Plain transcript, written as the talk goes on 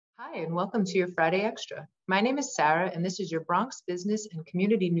Hi, and welcome to your Friday Extra. My name is Sarah, and this is your Bronx Business and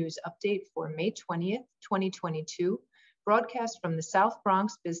Community News Update for May 20th, 2022, broadcast from the South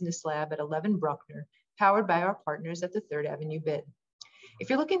Bronx Business Lab at 11 Bruckner, powered by our partners at the 3rd Avenue BID. If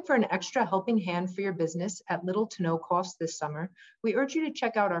you're looking for an extra helping hand for your business at little to no cost this summer, we urge you to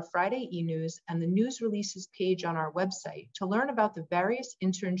check out our Friday e-news and the news releases page on our website to learn about the various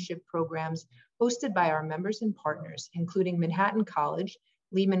internship programs hosted by our members and partners, including Manhattan College,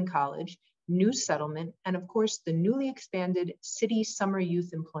 Lehman College, New Settlement, and of course, the newly expanded City Summer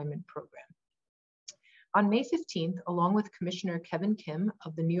Youth Employment Program. On May 15th, along with Commissioner Kevin Kim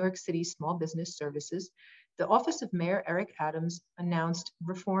of the New York City Small Business Services, the Office of Mayor Eric Adams announced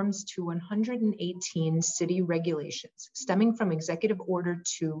reforms to 118 city regulations stemming from Executive Order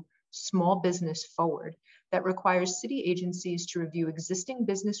 2 Small Business Forward that requires city agencies to review existing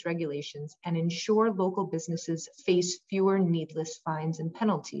business regulations and ensure local businesses face fewer needless fines and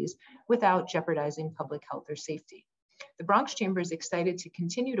penalties without jeopardizing public health or safety. The Bronx Chamber is excited to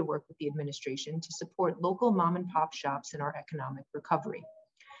continue to work with the administration to support local mom and pop shops in our economic recovery.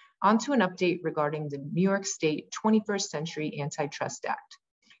 On to an update regarding the New York State 21st Century Antitrust Act.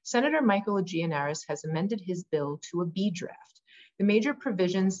 Senator Michael Gianaris has amended his bill to a B draft. The major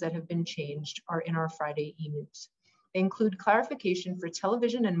provisions that have been changed are in our Friday e-news. They include clarification for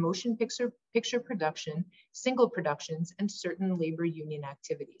television and motion picture production, single productions, and certain labor union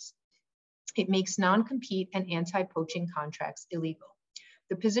activities. It makes non-compete and anti-poaching contracts illegal.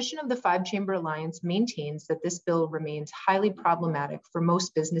 The position of the Five-Chamber Alliance maintains that this bill remains highly problematic for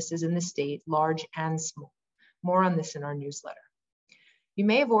most businesses in the state, large and small. More on this in our newsletter. You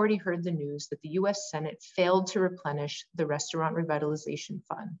may have already heard the news that the U.S. Senate failed to replenish the Restaurant Revitalization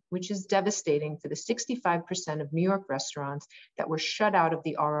Fund, which is devastating for the 65% of New York restaurants that were shut out of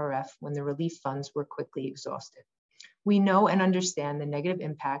the RRF when the relief funds were quickly exhausted. We know and understand the negative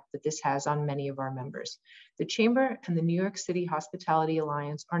impact that this has on many of our members. The Chamber and the New York City Hospitality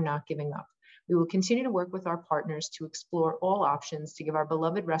Alliance are not giving up. We will continue to work with our partners to explore all options to give our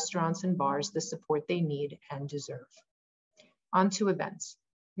beloved restaurants and bars the support they need and deserve. On to events.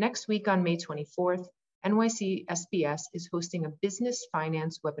 Next week on May 24th, NYC SBS is hosting a business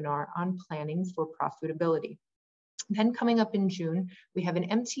finance webinar on planning for profitability. Then coming up in June, we have an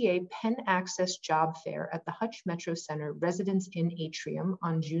MTA Penn Access Job Fair at the Hutch Metro Center Residence Inn Atrium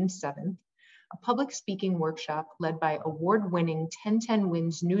on June 7th, a public speaking workshop led by award-winning 1010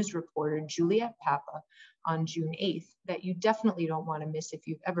 Wins news reporter Juliet Papa on June 8th that you definitely don't want to miss if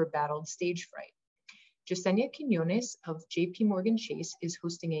you've ever battled stage fright. Yesenia Quinones of JP Morgan Chase is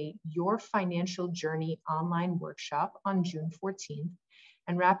hosting a Your Financial Journey online workshop on June 14th.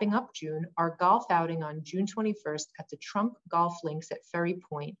 And wrapping up June, our golf outing on June 21st at the Trump Golf Links at Ferry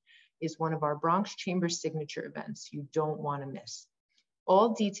Point is one of our Bronx Chamber signature events you don't want to miss.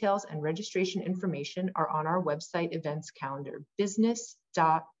 All details and registration information are on our website events calendar,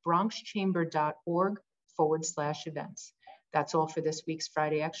 business.bronxchamber.org/events. That's all for this week's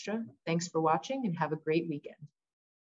Friday Extra. Thanks for watching and have a great weekend.